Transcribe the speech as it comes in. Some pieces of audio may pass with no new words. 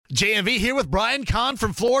JMV here with Brian Kahn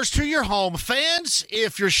from Floors to Your Home. Fans,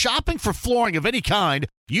 if you're shopping for flooring of any kind,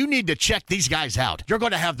 you need to check these guys out. You're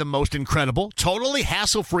going to have the most incredible, totally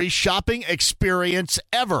hassle-free shopping experience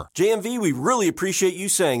ever. JMV, we really appreciate you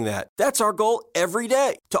saying that. That's our goal every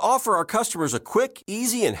day, to offer our customers a quick,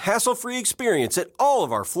 easy, and hassle-free experience at all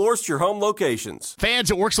of our Floors to Your Home locations.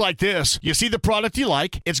 Fans, it works like this. You see the product you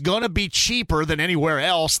like. It's going to be cheaper than anywhere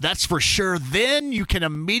else, that's for sure. Then you can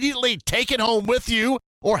immediately take it home with you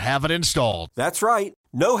or have it installed. That's right.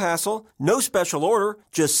 No hassle, no special order.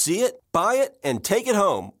 Just see it, buy it, and take it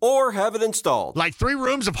home or have it installed. Like 3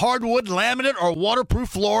 rooms of hardwood, laminate, or waterproof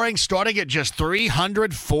flooring starting at just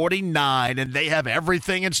 $349, and they have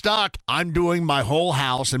everything in stock. I'm doing my whole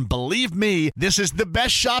house, and believe me, this is the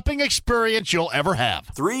best shopping experience you'll ever have.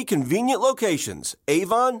 3 convenient locations: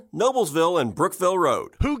 Avon, Noblesville, and Brookville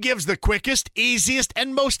Road. Who gives the quickest, easiest,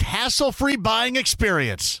 and most hassle-free buying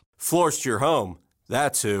experience? Floors to Your Home.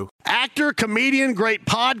 That's who. Actor, comedian, great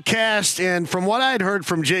podcast, and from what I had heard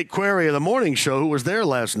from Jake Query of the morning show, who was there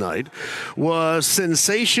last night, was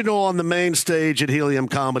sensational on the main stage at Helium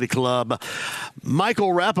Comedy Club.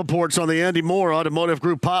 Michael Rapaport's on the Andy Moore Automotive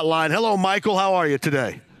Group hotline. Hello, Michael. How are you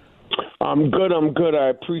today? I'm good. I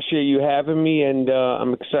appreciate you having me, and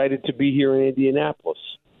I'm excited to be here in Indianapolis.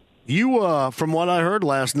 You, from what I heard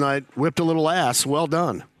last night, whipped a little ass. Well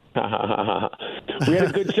done. We had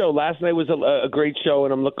a good show. Last night was a great show,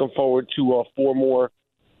 and I'm looking forward to 4 more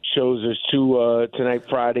shows. There's 2 tonight,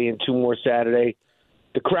 Friday, and 2 more Saturday.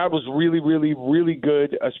 The crowd was really, really, really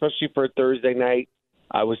good, especially for a Thursday night.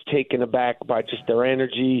 I was taken aback by just their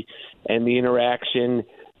energy and the interaction,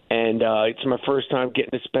 and it's my first time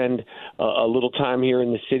getting to spend a little time here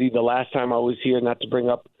in the city. The last time I was here, not to bring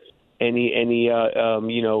up any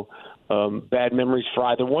bad memories for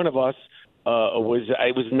either one of us,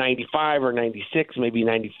 it was 95 or 96, maybe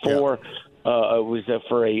 94. Yeah. It was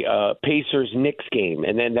for a Pacers-Knicks game,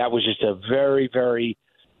 and then that was just a very, very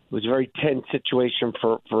tense situation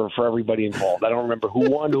for everybody involved. I don't remember who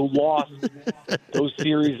won, who lost. Those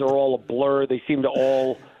series are all a blur. They seem to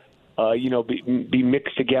all, be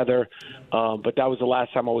mixed together. But that was the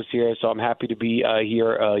last time I was here, so I'm happy to be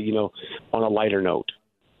here, on a lighter note.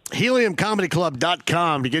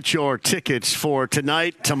 HeliumComedyClub.com to get your tickets for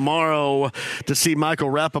tonight, tomorrow, to see Michael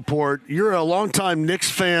Rapaport. You're a longtime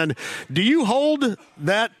Knicks fan. Do you hold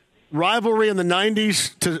that rivalry in the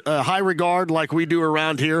 90s to high regard like we do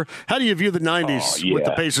around here? How do you view the 90s with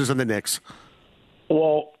the Pacers and the Knicks?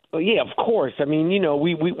 Well, yeah, of course. I mean,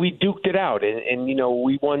 we duked it out, and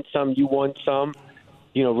we won some, you won some.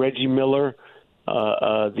 Reggie Miller,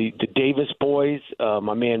 the Davis boys,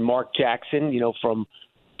 my man Mark Jackson,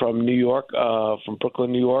 from New York, from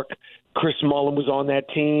Brooklyn, New York. Chris Mullin was on that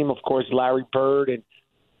team. Of course, Larry Bird and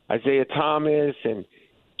Isaiah Thomas and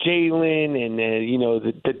Jalen and,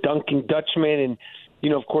 the Dunking Dutchman.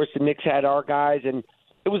 And, of course, the Knicks had our guys. And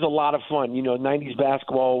it was a lot of fun. 90s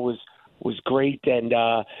basketball was great. And,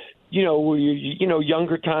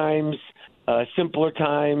 younger times, simpler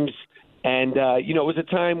times. And, it was a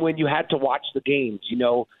time when you had to watch the games,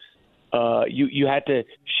 you had to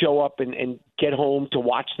show up and get home to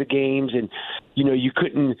watch the games, and you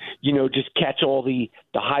couldn't just catch all the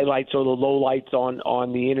highlights or the lowlights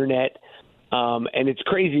on the internet. And it's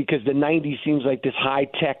crazy because the 90s seems like this high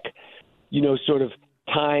tech sort of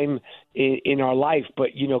time in our life, but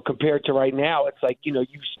compared to right now, it's like you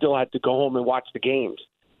still had to go home and watch the games.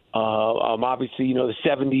 Obviously the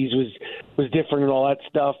 70s was different and all that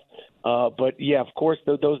stuff, but yeah, of course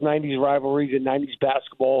those 90s rivalries and 90s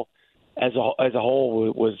basketball as a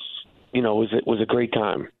whole was a great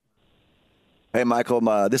time. Hey, Michael,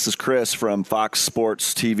 this is Chris from Fox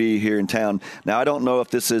Sports TV here in town. Now, I don't know if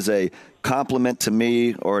this is a compliment to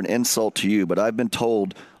me or an insult to you, but I've been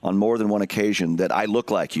told on more than one occasion that I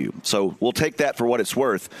look like you. So we'll take that for what it's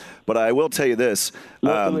worth. But I will tell you this.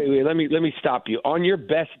 Wait, let me stop you. On your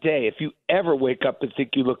best day, if you ever wake up and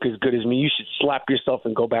think you look as good as me, you should slap yourself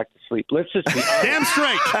and go back to sleep. Let's just be honest. Damn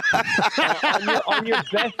straight. On your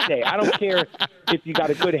best day. I don't care if you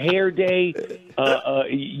got a good hair day,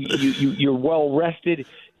 you're well rested,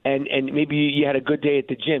 and maybe you had a good day at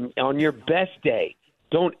the gym. On your best day,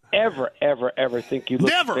 don't ever, ever, ever think you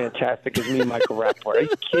look as fantastic as me, Michael Rapaport. Are you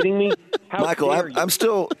kidding me? Michael, I'm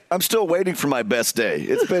still waiting for my best day.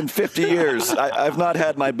 It's been 50 years. I've not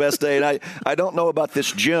had my best day, and I don't know about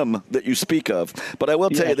this gym that you speak of. But I will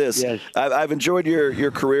tell you this: I've enjoyed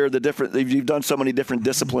your career. You've done so many different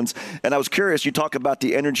disciplines, and I was curious. You talk about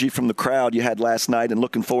the energy from the crowd you had last night, and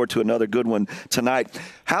looking forward to another good one tonight.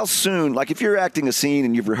 How soon? Like if you're acting a scene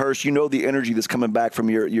and you've rehearsed, you know the energy that's coming back from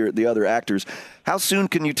the other actors. How soon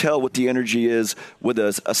can you tell what the energy is with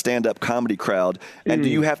a stand-up comedy crowd? And do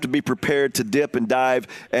you have to be prepared to dip and dive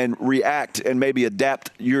and react and maybe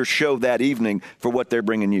adapt your show that evening for what they're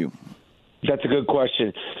bringing you? That's a good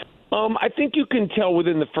question. I think you can tell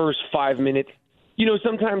within the first 5 minutes.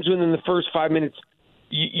 Sometimes within the first 5 minutes,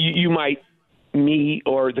 me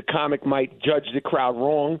or the comic might judge the crowd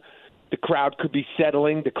wrong. The crowd could be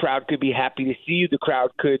settling. The crowd could be happy to see you. The crowd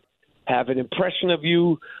could have an impression of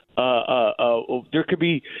you. There could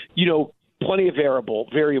be, plenty of variables.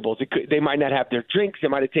 They might not have their drinks. They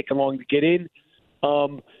might have taken long to get in.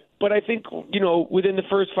 But I think, within the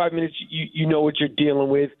first 5 minutes, you know what you're dealing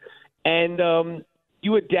with. And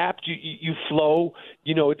you adapt, you flow.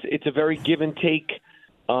 It's a very give and take,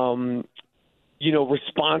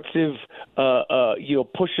 responsive,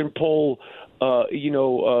 push and pull,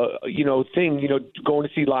 thing, going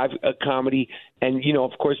to see live comedy and,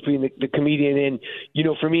 of course, being the comedian. And,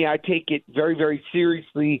 for me, I take it very, very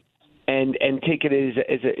seriously and take it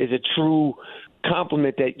as a true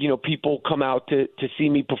compliment that, people come out to see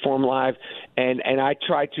me perform live. And I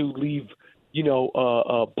try to leave,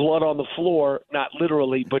 blood on the floor, not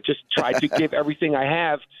literally, but just try to give everything I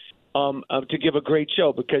have to give a great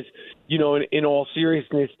show because, in all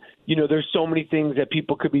seriousness, there's so many things that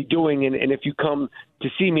people could be doing. And if you come to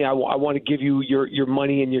see me, I want to give you your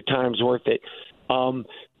money and your time's worth it.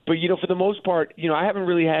 But, for the most part, I haven't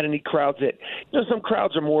really had any crowds that, some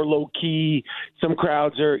crowds are more low key. Some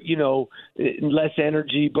crowds are, less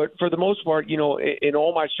energy. But for the most part, in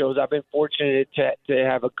all my shows, I've been fortunate to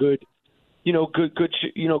have a good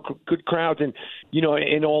crowds. And,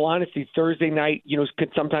 in all honesty, Thursday night,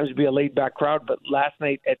 could sometimes be a laid back crowd. But last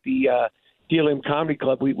night at the Helium Comedy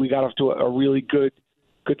Club, we got off to a really good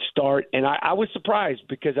start. And I was surprised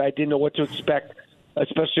because I didn't know what to expect,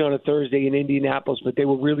 especially on a Thursday in Indianapolis. But they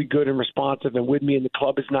were really good and responsive and with me, and the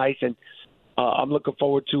club is nice. And I'm looking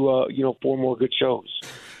forward to, 4 more good shows.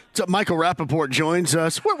 So Michael Rapaport joins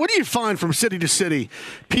us. What do you find from city to city?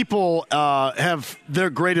 People have their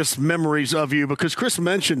greatest memories of you because Chris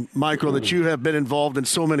mentioned, Michael, that you have been involved in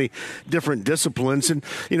so many different disciplines. And,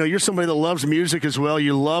 you're somebody that loves music as well.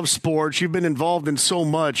 You love sports. You've been involved in so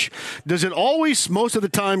much. Does it always, most of the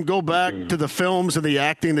time, go back to the films and the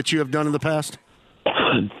acting that you have done in the past?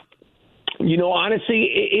 Honestly,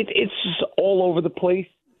 it's just all over the place.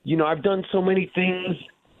 I've done so many things.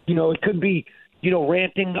 It could be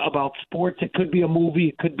ranting about sports. It could be a movie.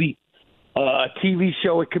 It could be a TV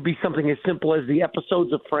show. It could be something as simple as the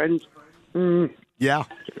episodes of Friends. Yeah.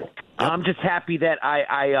 I'm just happy that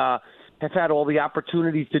I have had all the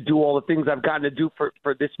opportunities to do all the things I've gotten to do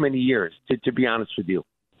for this many years, to be honest with you.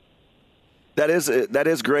 That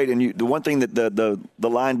is great. And the one thing that the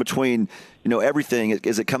line between, everything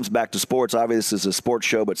is it comes back to sports. Obviously, this is a sports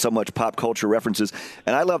show, but so much pop culture references.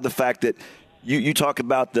 And I love the fact that you talk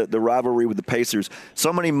about the rivalry with the Pacers.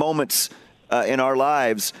 So many moments in our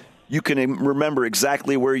lives, you can remember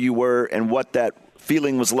exactly where you were and what that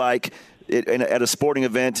feeling was like at a sporting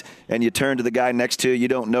event, and you turn to the guy next to you. You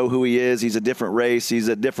don't know who he is. He's a different race. He's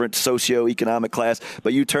a different socioeconomic class.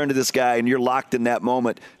 But you turn to this guy, and you're locked in that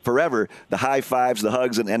moment forever. The high fives, the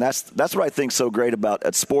hugs, and that's what I think so great about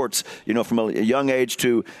at sports. From a young age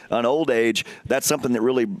to an old age, that's something that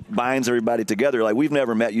really binds everybody together. Like, we've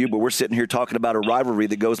never met you, but we're sitting here talking about a rivalry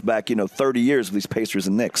that goes back, 30 years with these Pacers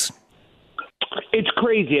and Knicks. It's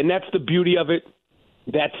crazy, and that's the beauty of it.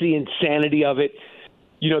 That's the insanity of it.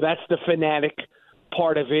 That's the fanatic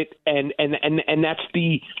part of it, and that's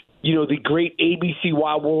the the great ABC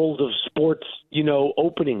Wild World of sports,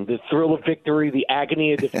 opening, the thrill of victory, the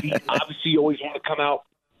agony of defeat. Obviously, you always want to come out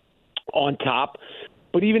on top,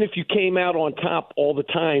 but even if you came out on top all the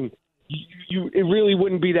time, it really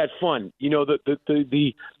wouldn't be that fun.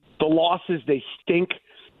 The losses, they stink.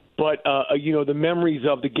 But, the memories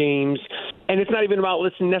of the games, and it's not even about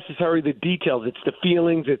necessarily the details. It's the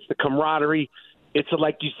feelings. It's the camaraderie. It's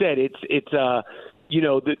like you said, it's the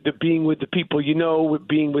being with the people,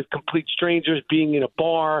 being with complete strangers, being in a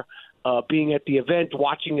bar, being at the event,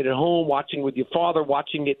 watching it at home, watching with your father,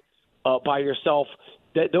 watching it by yourself.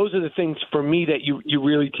 Those are the things for me that you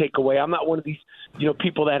really take away. I'm not one of these,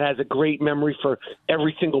 people that has a great memory for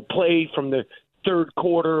every single play from the third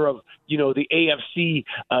quarter of, the AFC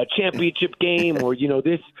championship game or,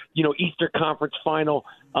 this, Easter Conference final.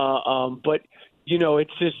 But,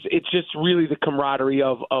 it's just really the camaraderie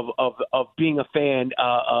of being a fan,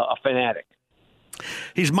 a fanatic.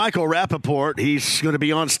 He's Michael Rapaport. He's going to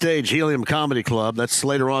be on stage, Helium Comedy Club. That's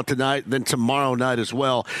later on tonight, then tomorrow night as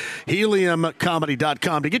well.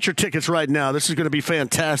 HeliumComedy.com. To get your tickets right now, this is going to be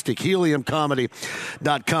fantastic.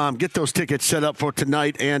 HeliumComedy.com. Get those tickets set up for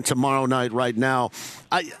tonight and tomorrow night right now.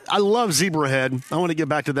 I love Zebrahead. I want to get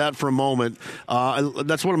back to that for a moment.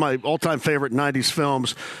 That's one of my all-time favorite 90s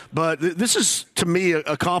films. But this is, to me,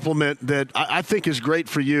 a compliment that I think is great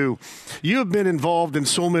for you. You have been involved in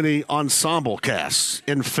so many ensemble casts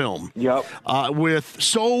in film. Yep. With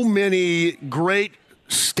so many great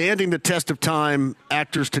standing the test of time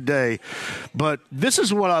actors today. But this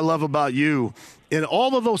is what I love about you. In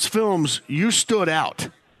all of those films, you stood out.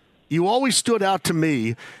 You always stood out to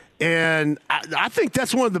me. And I think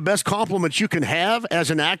that's one of the best compliments you can have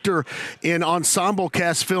as an actor in ensemble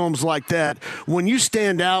cast films like that. When you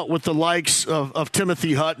stand out with the likes of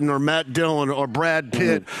Timothy Hutton or Matt Dillon or Brad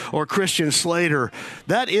Pitt or Christian Slater,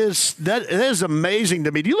 that is amazing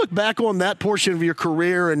to me. Do you look back on that portion of your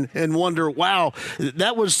career and wonder, wow,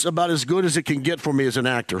 that was about as good as it can get for me as an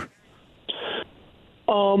actor?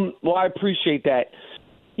 Well, I appreciate that.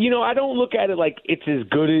 I don't look at it like it's as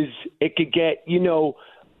good as it could get.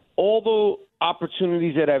 All the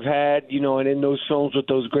opportunities that I've had, and in those films with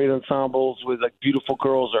those great ensembles with like Beautiful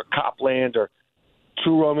Girls or Copland or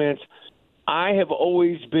True Romance, I have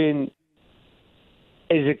always been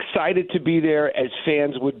as excited to be there as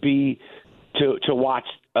fans would be to watch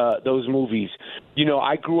those movies.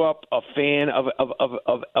 I grew up a fan of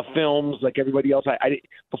films like everybody else. I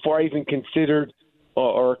before I even considered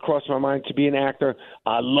or crossed my mind to be an actor,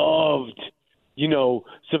 I loved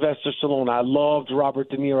Sylvester Stallone. I loved Robert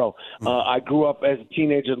De Niro. I grew up as a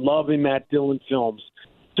teenager loving Matt Dillon films.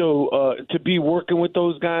 So to be working with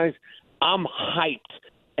those guys, I'm hyped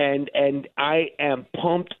and I am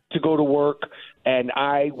pumped to go to work, and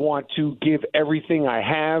I want to give everything I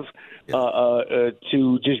have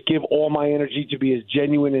to just give all my energy to be as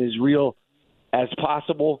genuine and as real as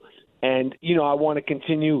possible. And, I want to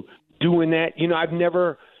continue doing that. I've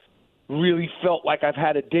never really felt like I've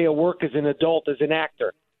had a day of work as an adult, as an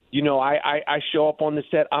actor. I show up on the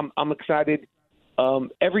set. I'm excited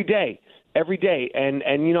every day, and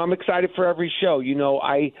I'm excited for every show.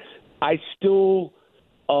 I still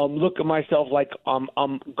look at myself like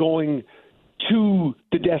I'm going to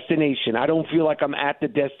the destination. I don't feel like I'm at the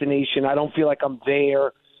destination. I don't feel like I'm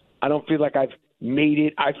there. I don't feel like I've made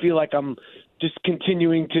it. I feel like I'm just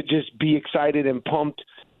continuing to just be excited and pumped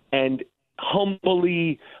and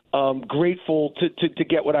humbly grateful to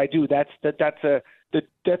get what I do. That's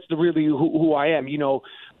really who I am.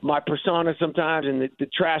 My persona sometimes and the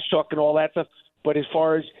trash talk and all that stuff. But as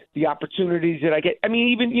far as the opportunities that I get, I mean,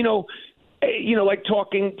 even like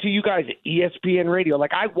talking to you guys at ESPN Radio.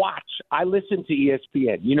 Like I listen to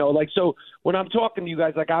ESPN. So when I'm talking to you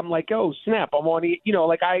guys, like I'm like, oh snap, I'm on.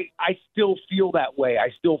 I still feel that way. I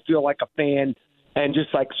still feel like a fan. And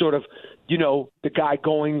just like sort of, the guy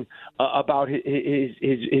going about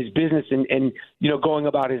his business and going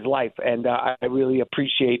about his life. And I really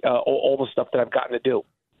appreciate all the stuff that I've gotten to do.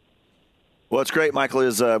 Well, it's great, Michael,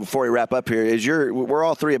 is before we wrap up here, we're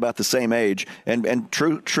all three about the same age. And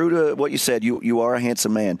true to what you said, you are a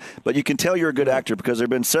handsome man. But you can tell you're a good actor because there have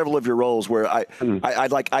been several of your roles where I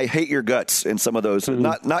hate your guts in some of those.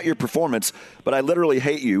 Not your performance, but I literally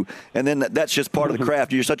hate you. And then that's just part of the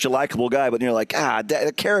craft. You're such a likable guy, but you're like,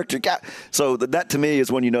 that character. So that to me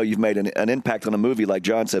is when you've made an impact on a movie, like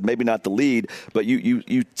John said. Maybe not the lead, but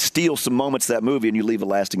you steal some moments of that movie and you leave a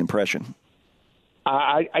lasting impression.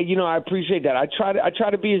 I appreciate that. I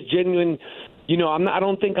try to be as genuine. I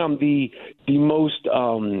don't think I'm the most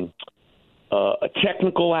a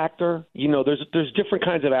technical actor. There's different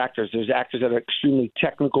kinds of actors. There's actors that are extremely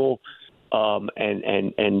technical, and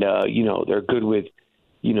they're good with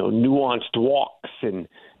nuanced walks and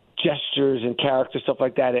gestures and character stuff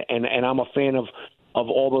like that. And I'm a fan of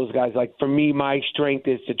all those guys. Like for me, my strength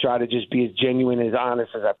is to try to just be as genuine, as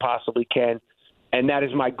honest as I possibly can, and that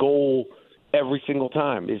is my goal. Every single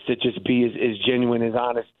time is to just be as genuine, as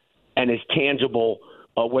honest, and as tangible,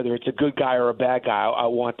 whether it's a good guy or a bad guy. I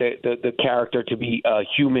want the character to be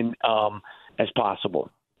human as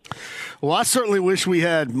possible. Well, I certainly wish we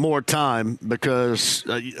had more time because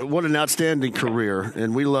what an outstanding career,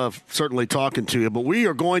 and we love certainly talking to you. But we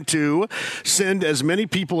are going to send as many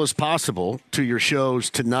people as possible to your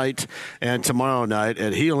shows tonight and tomorrow night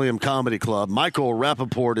at Helium Comedy Club. Michael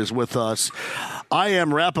Rapaport is with us. I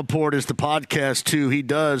Am Rapaport is the podcast, too. He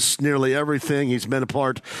does nearly everything. He's been a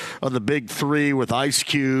part of the Big Three with Ice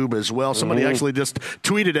Cube as well. Somebody actually just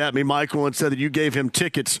tweeted at me, Michael, and said that you gave him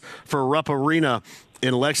tickets for Rupp Arena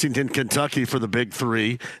in Lexington, Kentucky for the Big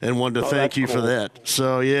Three, and wanted to thank you for that.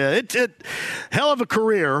 So, yeah, it hell of a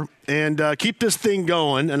career, and keep this thing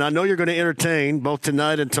going. And I know you're going to entertain both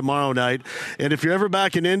tonight and tomorrow night. And if you're ever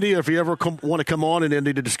back in Indy, or if you ever want to come on in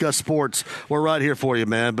Indy to discuss sports, we're right here for you,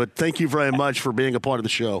 man. But thank you very much for being a part of the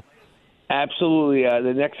show. Absolutely.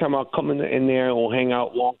 The next time I'll come in there and we'll hang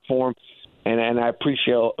out long form, and I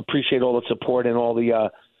appreciate all the support and all the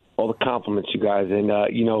compliments, you guys, and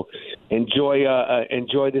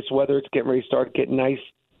enjoy this weather. It's getting ready to start getting nice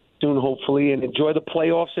soon, hopefully, and enjoy the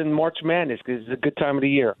playoffs and March Madness because it's a good time of the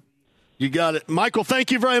year. You got it, Michael.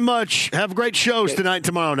 Thank you very much. Have great shows tonight and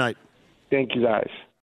tomorrow night. Thank you, guys.